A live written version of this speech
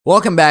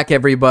Welcome back,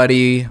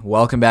 everybody.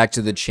 Welcome back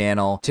to the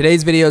channel.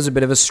 Today's video is a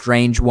bit of a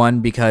strange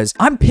one because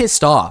I'm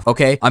pissed off,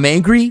 okay? I'm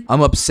angry,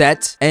 I'm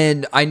upset,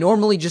 and I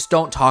normally just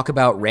don't talk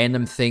about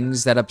random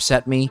things that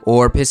upset me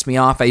or piss me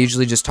off. I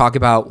usually just talk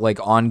about, like,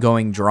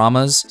 ongoing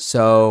dramas.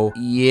 So,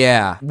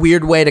 yeah.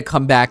 Weird way to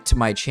come back to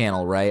my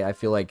channel, right? I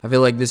feel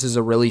like this is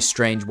a really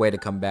strange way to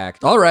come back.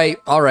 All right.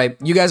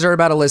 You guys are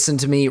about to listen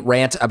to me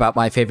rant about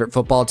my favorite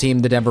football team,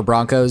 the Denver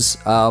Broncos.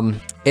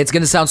 It's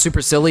gonna sound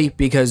super silly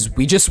because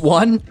we just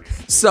won.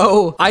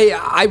 So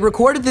I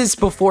recorded this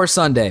before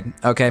Sunday,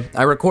 okay?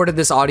 I recorded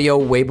this audio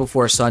way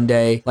before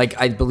Sunday,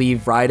 like I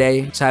believe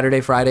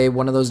Saturday, Friday,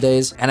 one of those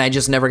days. And I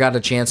just never got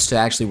a chance to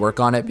actually work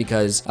on it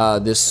because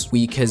this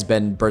week has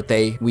been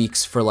birthday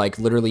weeks for like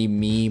literally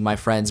me, my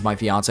friends, my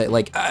fiance.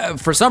 Like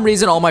for some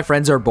reason, all my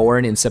friends are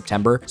born in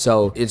September.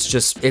 So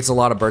it's a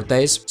lot of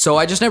birthdays. So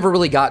I just never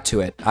really got to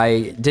it.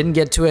 I didn't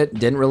get to it,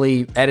 didn't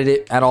really edit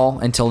it at all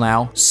until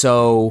now.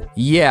 So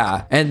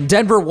yeah. And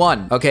Denver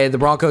won, okay? The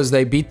Broncos,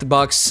 they beat the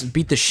Bucks,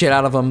 beat the shit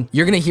out of them.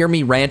 You're gonna hear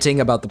me ranting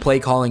about the play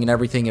calling and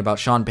everything, about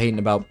Sean Payton,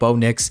 about Bo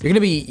Nix. You're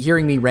gonna be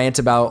hearing me rant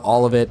about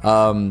all of it.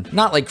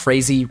 Not like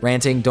crazy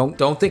ranting.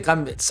 Don't think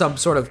I'm some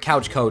sort of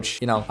couch coach.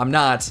 You know, I'm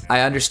not. I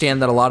understand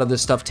that a lot of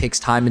this stuff takes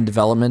time and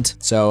development,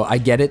 so I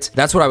get it.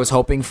 That's what I was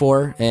hoping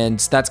for, and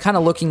that's kind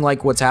of looking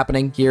like what's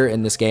happening here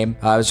in this game.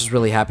 I was just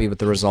really happy with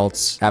the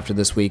results after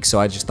this week, so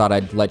I just thought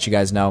I'd let you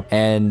guys know.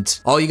 And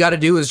all you gotta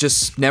do is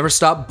just never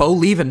stop Bo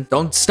leaving.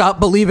 Don't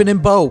stop believing in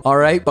Bo, all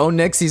right? Bo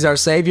Nix, he's our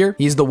savior.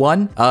 He's the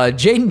one.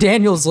 Jaden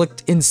Daniels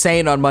looked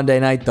insane on Monday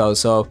night, though,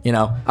 so, you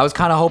know, I was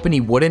kind of hoping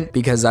he wouldn't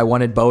because I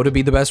wanted Bo to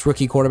be the best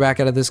rookie quarterback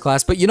out of this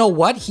class. But you know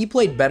what? He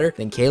played better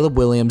than Caleb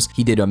Williams.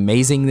 He did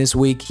amazing this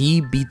week. He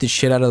beat the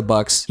shit out of the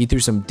Bucks. He threw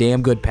some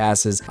damn good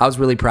passes. I was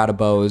really proud of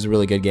Bo. It was a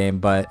really good game.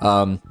 But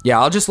yeah,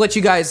 I'll just let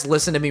you guys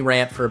listen to me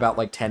rant for about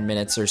like 10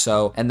 minutes or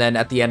so. And then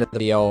at the end of the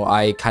video,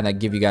 I kind of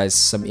give you guys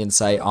some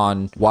insight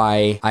on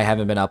why I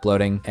haven't been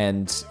uploading.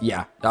 And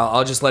yeah,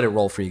 I'll just let it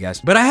roll for you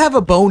guys. But I have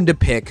a bone to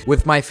pick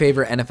with my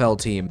favorite NFL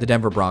team, the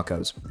Denver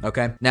Broncos,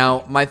 okay?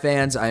 Now, my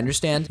fans, I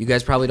understand you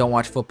guys probably don't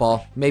watch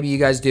football. Maybe you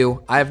guys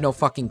do. I have no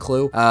fucking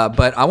clue,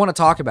 but I want to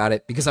talk about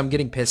it because I'm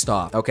getting pissed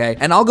off, okay?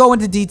 And I'll go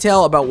into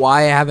detail about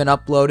why I haven't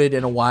uploaded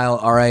in a while,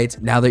 all right?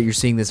 Now that you're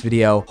seeing this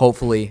video,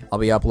 hopefully I'll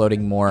be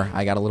uploading more.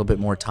 I got a little bit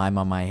more time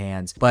on my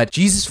hands. But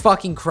Jesus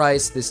fucking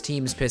Christ, this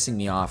team is pissing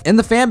me off. And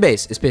the fan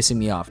base is pissing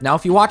me off. Now,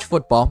 if you watch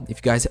football, if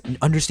you guys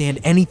understand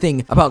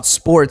anything about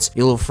sports,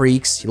 you little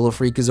freaks, you little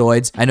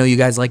freakazoids, I know you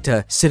guys like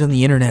to sit on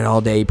the internet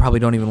all day. You probably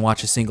don't even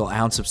watch a single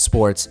ounce of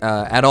sports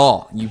at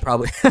all. You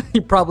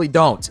probably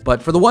don't.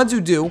 But for the ones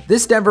who do,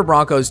 this Denver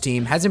Broncos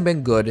team hasn't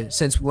been good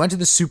since we went to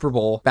the Super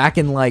Bowl back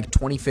in like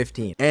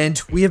 2015.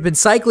 And we have been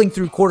cycling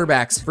through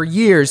quarterbacks for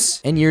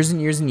years and years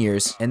and years and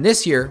years. And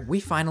this year, we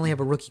finally have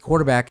a rookie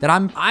quarterback that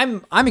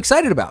I'm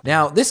excited about.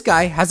 Now, this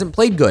guy hasn't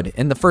played good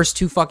in the first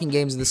two fucking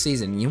games of the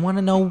season. You want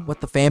to know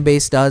what the fan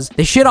base does?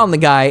 They shit on the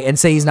guy and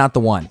say he's not the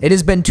one. It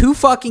has been two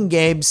fucking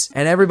games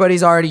and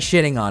everybody's already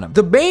shitting on him.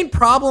 The main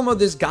problem of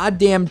this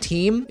goddamn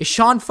team is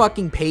Sean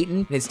fucking Payton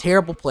and his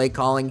terrible play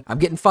calling. I'm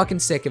getting fucking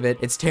sick of it.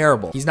 It's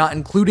terrible. He's not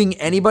including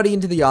anybody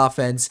into the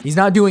offense. He's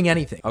not doing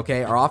anything,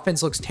 okay? Our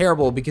offense looks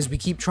terrible because we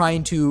keep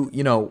trying to,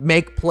 you know,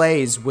 make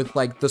plays with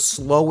like the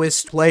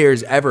slowest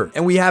players ever.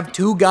 And we have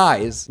two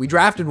guys. We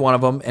drafted one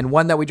of them and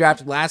one that we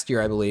drafted last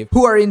year, I believe,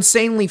 who are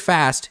insanely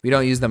fast. We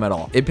don't use them at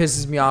all. It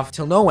pisses me off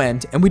till no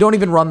end, and we don't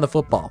even run the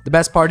football. The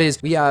best part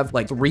is we have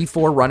like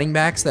 3-4 running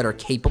backs that are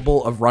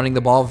capable of running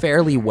the ball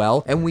fairly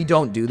well, and we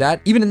don't do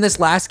that. Even in this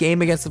last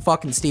game against the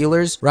fucking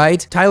Steelers,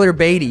 right? Tyler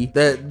Beatty,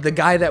 the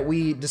guy that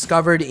we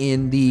discovered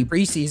in the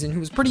preseason, who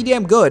was pretty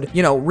damn good,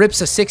 you know,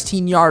 rips a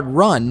 16-yard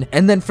run,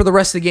 and then for the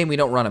rest of the game, we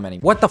don't run him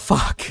anymore. What the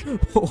fuck?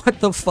 What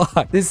the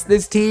fuck?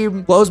 This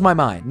team blows my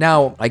mind.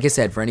 Now, like I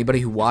said, for anybody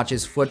who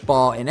watches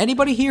football, and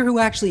anybody here who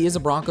actually is a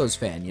Broncos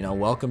fan, you know,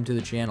 welcome to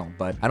the channel,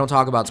 but I don't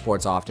talk about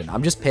sports often.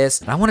 I'm just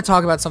pissed, and I want to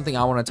talk about something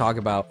I want to talk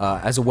about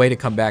as a way to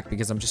come back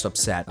because I'm just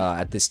upset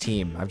at this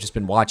team. I've just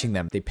been watching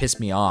them. They piss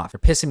me off. They're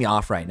pissing me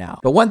off right now.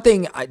 But one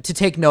thing to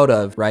take note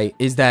of, right,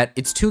 is that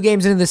it's 2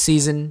 games into the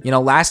season. You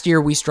know, last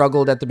year we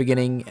struggled at the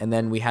beginning, and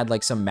then we had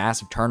like some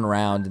massive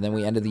turnaround, and then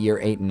we ended the year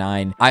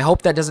 8-9. I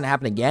hope that doesn't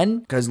happen again,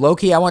 because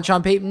low-key, I want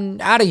Sean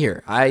Payton out of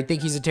here. I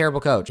think he's a terrible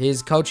coach.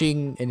 His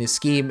coaching and his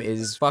scheme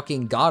is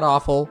fucking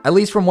god-awful, at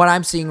least from what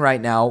I'm seeing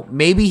right now.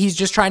 Maybe he's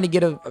just trying to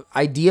get an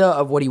idea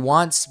of what he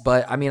wants,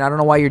 but I mean, I don't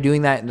know why you're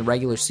doing that in the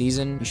regular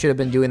season. You should have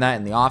been doing that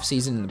in the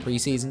offseason, in the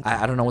preseason.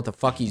 I don't know what the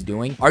fuck he's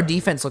doing. Our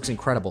defense looks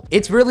incredible.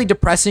 It's really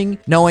depressing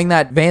knowing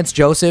that Vance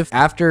Joseph,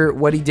 after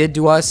what he did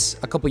to us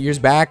a couple years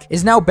back,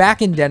 is now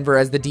back in Denver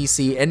as the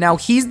DC, and now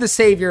he's the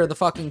savior of the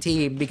fucking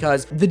team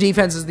because the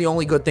defense is the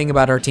only good thing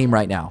about our team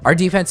right now. Our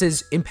defense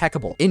is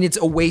impeccable, and it's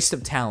a waste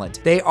of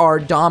talent. They are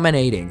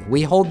dominating.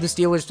 We hold the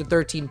Steelers to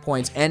 13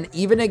 points, and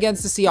even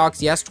against the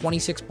Seahawks, yes,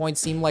 26 points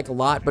seemed like a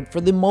lot, but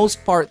for the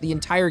most part, the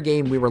entire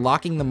game, we were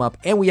locking them up,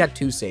 and we had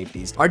 2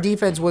 safeties. Our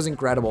defense was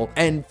incredible,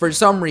 and for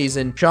some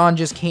reason, Sean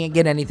just can't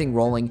get anything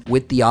rolling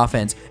with the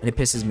offense, and it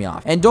pisses pisses me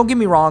off. And don't get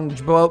me wrong,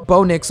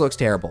 Bo Nix looks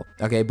terrible.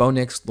 Okay, Bo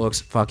Nix looks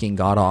fucking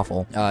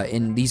god-awful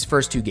in these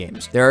first 2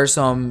 games. There are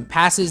some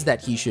passes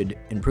that he should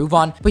improve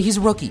on, but he's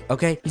a rookie,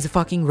 okay? He's a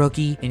fucking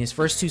rookie in his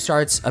first 2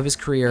 starts of his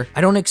career.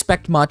 I don't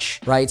expect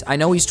much, right? I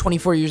know he's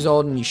 24 years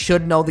old and he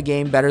should know the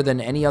game better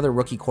than any other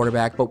rookie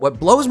quarterback, but what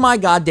blows my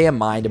goddamn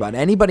mind about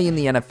anybody in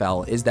the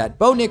NFL is that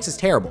Bo Nix is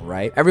terrible,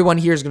 right? Everyone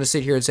here is going to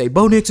sit here and say,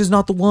 Bo Nix is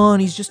not the one,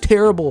 he's just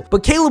terrible.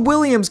 But Caleb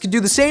Williams could do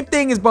the same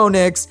thing as Bo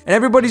Nix, and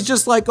everybody's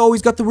just like, oh,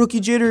 he's got the rookie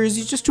jitters,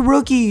 he's just a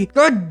rookie.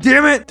 God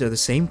damn it.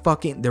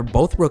 They're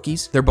both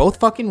rookies. They're both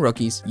fucking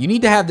rookies. You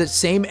need to have the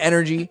same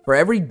energy for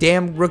every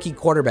damn rookie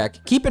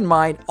quarterback. Keep in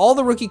mind, all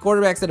the rookie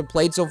quarterbacks that have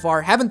played so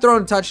far haven't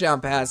thrown a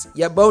touchdown pass,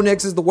 yet Bo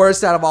Nix is the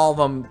worst out of all of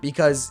them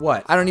because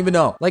what? I don't even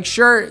know. Like,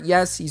 sure,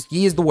 yes,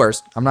 he is the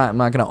worst. I'm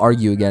not gonna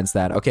argue against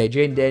that. Okay,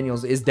 Jaden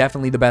Daniels is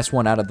definitely the best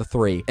one out of the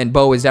 3, and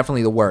Bo is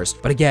definitely the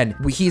worst. But again,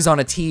 he's on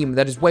a team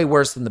that is way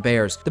worse than the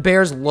Bears. The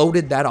Bears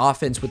loaded that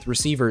offense with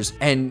receivers,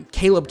 and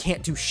Caleb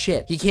can't do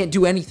shit. He can't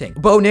do anything.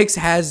 Bo Nix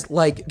has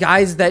like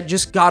guys that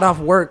just got off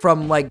work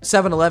from like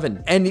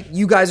 7-Eleven, and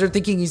you guys are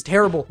thinking he's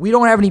terrible. We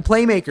don't have any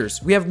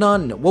playmakers. We have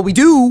none. Well, we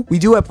do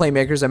have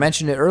playmakers. I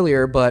mentioned it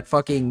earlier, but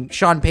fucking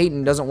Sean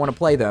Payton doesn't want to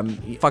play them.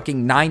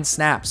 Fucking 9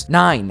 snaps.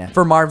 9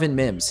 for Marvin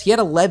Mims. He had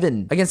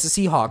 11 against the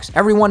Seahawks.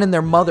 Everyone and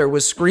their mother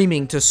was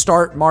screaming to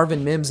start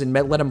Marvin Mims and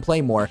let him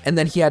play more, and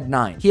then he had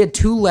 9. He had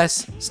 2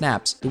 less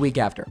snaps the week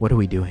after. What are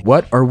we doing?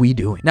 What are we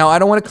doing? Now, I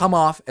don't want to come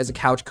off as a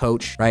couch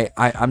coach, right?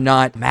 I'm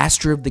not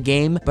master of the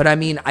game, but I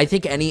mean, I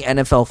think any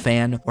NFL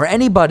fan or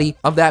anybody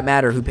of that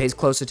matter who pays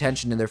close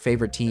attention to their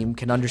favorite team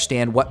can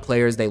understand what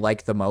players they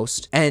like the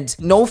most. And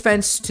no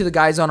offense to the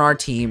guys on our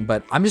team,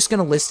 but I'm just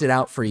going to list it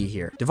out for you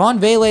here. Devon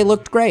Vele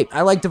looked great.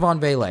 I like Devon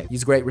Vele.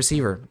 He's a great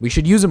receiver. We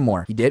should use him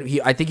more.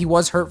 I think he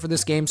was hurt for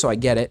this game, so I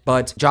get it.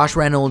 But Josh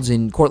Reynolds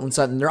and Cortland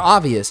Sutton, they're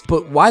obvious.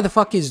 But why the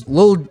fuck is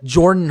Lil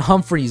Jordan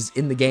Humphreys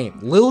in the game?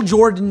 Lil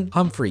Jordan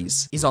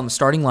Humphreys is on the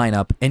starting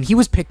lineup, and he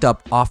was picked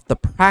up off the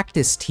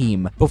practice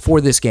team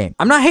before this game.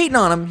 I'm not hating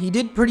on him. He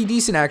did pretty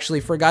decent, actually,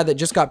 for a guy that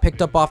just got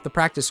picked up off the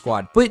practice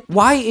squad. But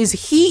why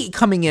is he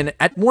coming in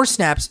at more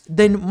snaps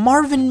than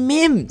Marvin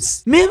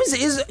Mims? Mims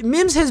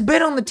has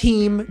been on the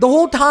team the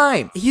whole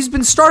time. He's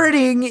been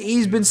starting.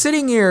 He's been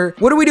sitting here.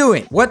 What are we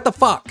doing? What the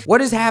fuck?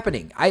 What is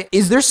happening?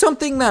 Is there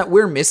something that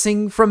we're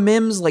missing from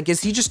Mims? Like,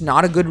 is he just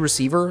not a good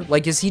receiver?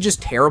 Like, is he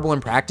just terrible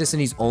in practice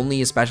and he's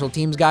only a special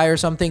teams guy or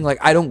something? Like,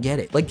 I don't get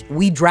it. Like,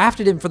 we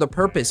drafted him for the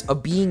purpose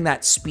of being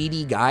that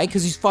speedy guy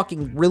because he's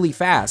fucking really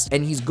fast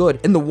and he's good.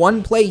 And the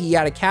one play he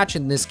had a catch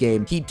in this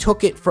game, he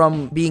took it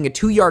from being a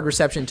 2-yard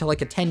reception to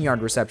like a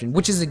 10-yard reception,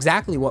 which is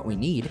exactly what we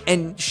need.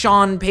 And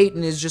Sean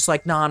Payton is just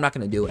like, nah, I'm not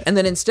going to do it. And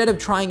then instead of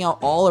trying out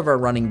all of our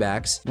running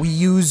backs, we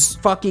use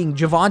fucking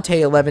Javonte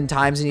 11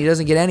 times and he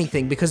doesn't get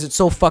anything because it's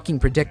so fucking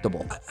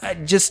predictable.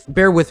 Just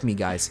bear with me,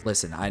 guys.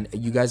 Listen,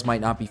 you guys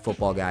might not be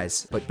football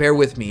guys, but bear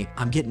with me.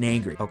 I'm getting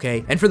angry,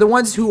 okay? And for the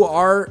ones who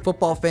are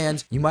football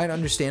fans, you might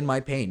understand my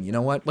pain. You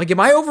know what? Like, am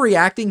I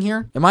overreacting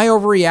here? Am I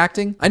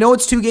overreacting? I know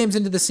it's 2 games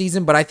into the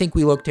season, but I think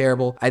we look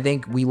terrible. I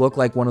think we look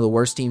like one of the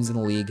worst teams in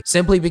the league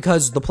simply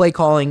because the play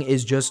calling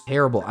is just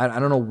terrible. I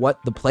don't know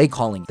what the play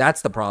calling,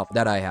 that's the problem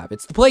that I have.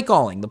 It's the play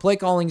calling. The play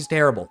calling is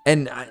terrible.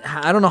 And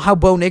I don't know how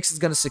Bo Nix is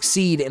going to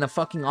succeed in a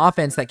fucking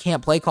offense that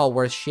can't play call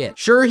worth shit.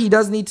 Sure, he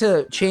does need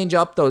to change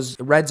up those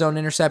red zone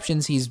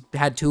interceptions. He's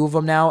had 2 of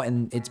them now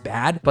and it's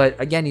bad. But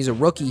again, he's a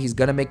rookie. He's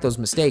going to make those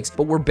mistakes,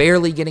 but we're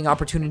barely getting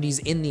opportunities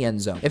in the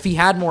end zone. If he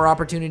had more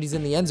opportunities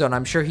in the end zone,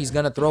 I'm sure he's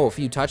going to throw a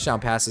few touchdown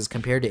passes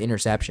compared to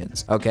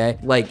interceptions. Okay.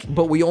 Like,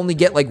 but we only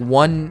get like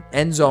 1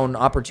 end zone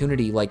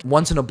opportunity, like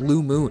once in a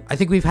blue moon. I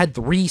think we've had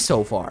 3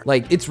 so far.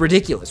 Like, it's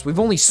ridiculous. We've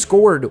only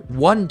scored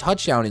 1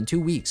 touchdown in 2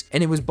 weeks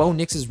and it was Bo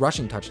Nix's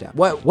rushing touchdown.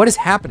 What is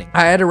happening?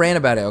 I had to rant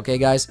about it. Okay,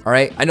 guys. All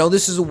right. I know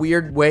this is a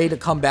weird way to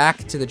come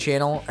back to the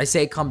channel. I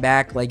say come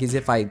back like as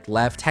if I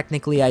left.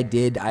 Technically, I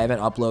did. I haven't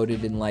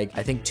uploaded in like,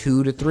 I think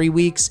 2 to 3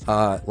 weeks.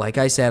 Like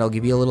I said, I'll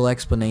give you a little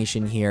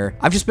explanation here.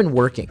 I've just been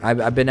working.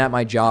 I've been at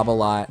my job a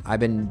lot. I've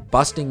been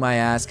busting my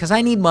ass because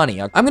I need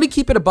money. I'm going to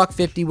keep it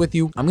 $1.50 with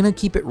you. I'm going to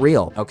keep it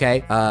real.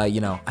 Okay.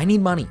 You know, I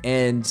need money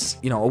and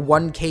you know, a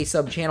 1K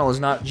sub channel is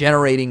not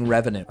generating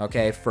revenue.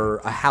 Okay. For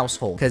a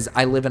household because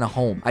I live in a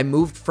home. I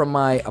moved from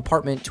my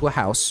apartment to a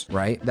house,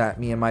 right? That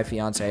me and my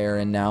fiance are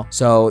in now.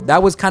 So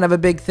that was kind of a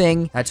big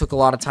thing. That took a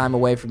lot of time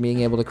away from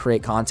being able to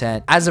create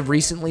content. As of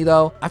recently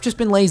though, I've just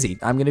been lazy.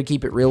 I'm going to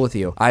keep it real with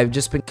you. I've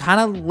just been kind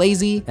of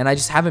lazy and I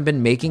just haven't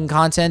been making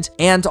content.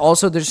 And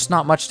also there's just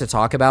not much to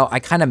talk about. I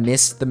kind of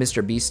missed the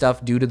Mr. Beast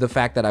stuff due to the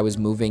fact that I was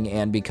moving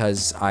and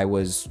because I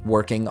was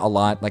working a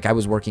lot. Like I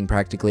was working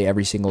practically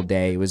every single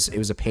day. It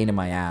was a pain in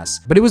my ass,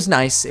 but it was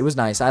nice. It was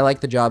nice. I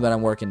like the job that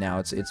I'm working now.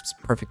 It's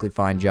a perfectly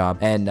fine job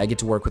and I get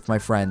to work with my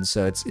friends.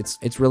 So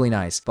it's really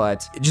nice,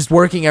 but just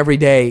working every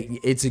day,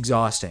 it's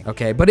exhausting.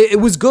 Okay. But it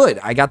was good.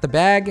 I got the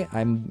bag.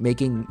 I'm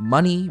making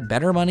money,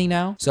 better money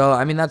now. So,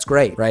 I mean, that's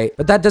great, right?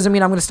 But that doesn't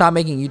mean I'm going to stop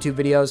making YouTube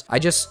videos. I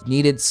just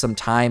needed some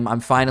time. I'm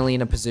finally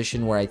in a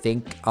position where I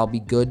think I'll be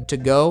good to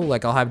go.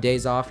 Like I'll have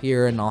days off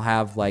here and I'll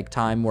have like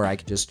time where I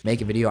can just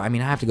make a video. I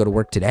mean, I have to go to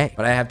work work today,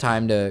 but I have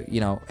time to, you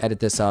know, edit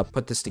this up,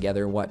 put this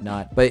together and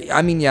whatnot. But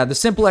I mean, yeah, the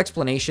simple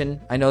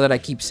explanation, I know that I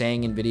keep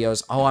saying in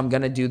videos, oh, I'm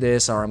gonna do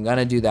this or I'm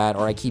gonna do that,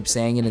 or I keep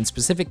saying it in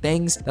specific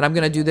things that I'm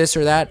gonna do this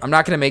or that. I'm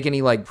not gonna make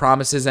any like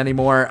promises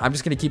anymore. I'm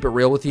just gonna keep it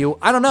real with you.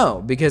 I don't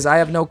know, because I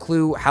have no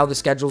clue how the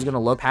schedule is gonna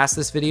look past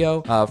this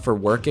video for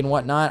work and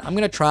whatnot. I'm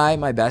gonna try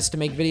my best to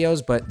make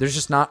videos, but there's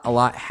just not a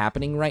lot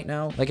happening right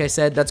now. Like I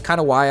said, that's kind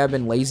of why I've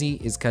been lazy,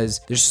 is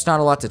because there's just not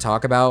a lot to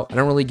talk about. I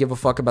don't really give a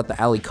fuck about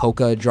the Ali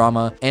Coca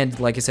drama. And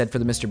like I said, for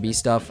the Mr. Beast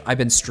stuff, I've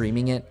been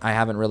streaming it. I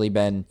haven't really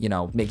been, you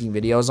know, making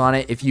videos on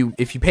it. If you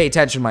pay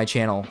attention to my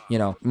channel, you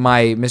know,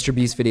 my Mr.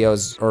 Beast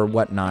videos or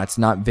whatnot, it's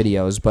not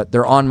videos, but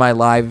they're on my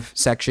live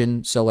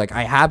section. So like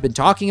I have been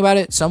talking about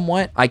it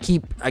somewhat. I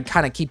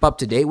kind of keep up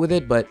to date with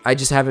it, but I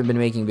just haven't been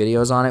making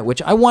videos on it,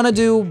 which I want to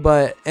do,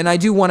 and I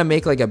do want to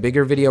make like a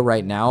bigger video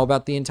right now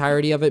about the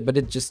entirety of it, but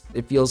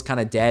it feels kind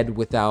of dead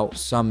without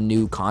some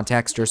new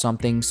context or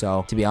something.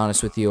 So to be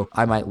honest with you,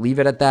 I might leave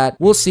it at that.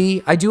 We'll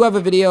see. I do have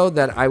a video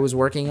that I was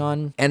working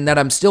on and that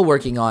I'm still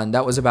working on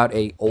that was about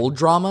a old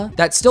drama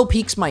that still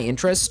piques my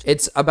interest.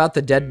 It's about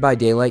the Dead by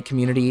Daylight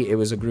community. It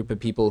was a group of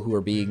people who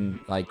were being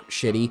like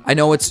shitty. I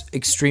know it's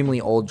extremely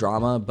old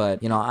drama,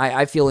 but you know,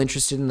 I feel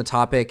interested in the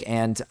topic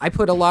and I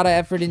put a lot of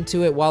effort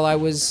into it while I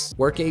was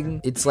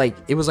working. It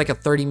was like a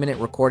 30-minute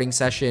recording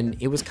session.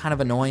 It was kind of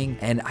annoying,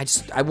 and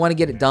I want to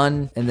get it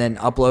done and then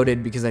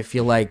uploaded because I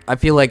feel like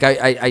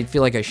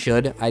I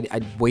should.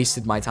 I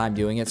wasted my time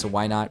doing it, so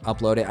why not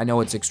upload it? I know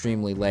it's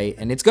extremely late,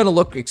 and it's gonna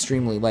look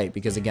extremely late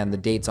because again, the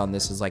dates on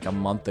this is like a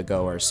month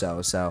ago or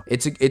so. So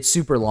it's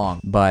super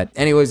long. But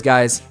anyways,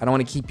 guys, I don't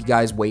want to keep you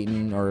guys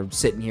waiting or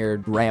sitting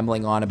here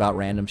rambling on about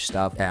random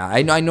stuff. Yeah,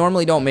 I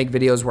normally don't make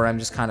videos where I'm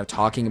just kind of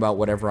talking about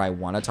whatever I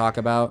want to talk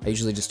about. I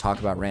usually just talk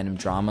about random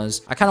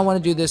dramas. I kind of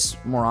want to do this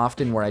more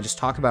often where I just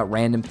talk about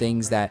random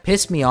things that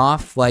piss me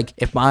off. Like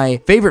if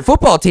my favorite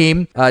football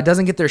team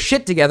doesn't get their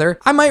shit together,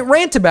 I might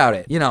rant about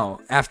it, you know,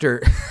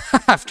 after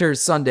after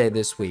Sunday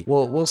this week.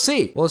 We'll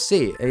see. We'll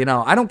see. You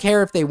know, I don't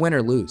care if they win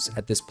or lose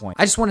at this point.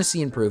 I just want to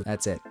see improve.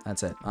 That's it.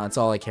 That's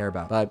all I care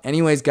about. But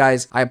anyways,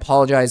 guys, I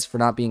apologize for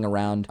not being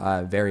around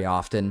very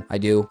often. I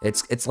do.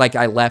 It's like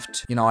I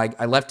left, you know,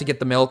 I left to get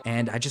the milk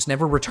and I just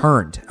never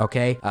returned.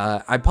 Okay.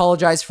 I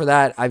apologize for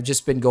that. I've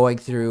just been going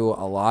through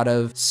a lot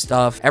of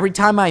stuff. Every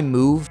time I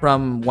move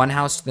from one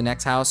house to the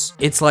next house,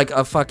 it's like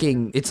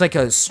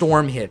a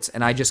storm hits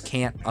and I just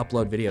can't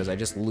upload videos. I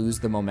just lose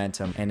the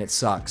momentum and it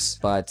sucks.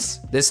 But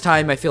this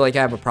time I feel like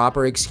I have a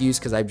proper excuse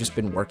because I've just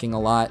been working a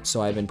lot.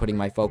 So I've been putting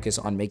my focus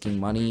on making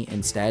money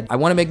instead. I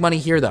want to make money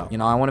here though. You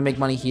know, I want to make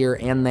money here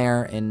and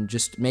there and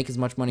just make as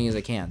much money as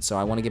I can. So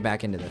I want to get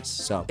back into this.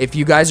 So if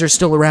you guys are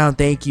still around,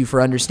 thank you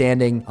for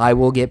understanding. I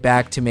will get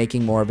back to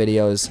making more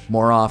videos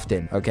more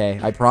often. Okay.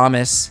 I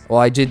promise. Well,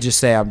 I did just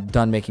say I'm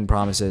done making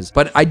promises,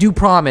 but I do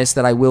promise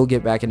that I will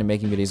get back into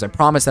making videos. I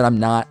promise that I'm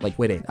not like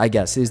quitting, I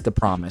guess is the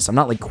promise. I'm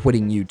not like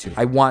quitting YouTube.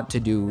 I want to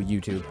do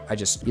YouTube. I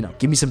just, you know,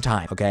 give me some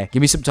time. Okay.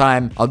 Give me some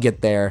time. I'll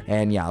get there.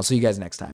 And yeah, I'll see you guys next time.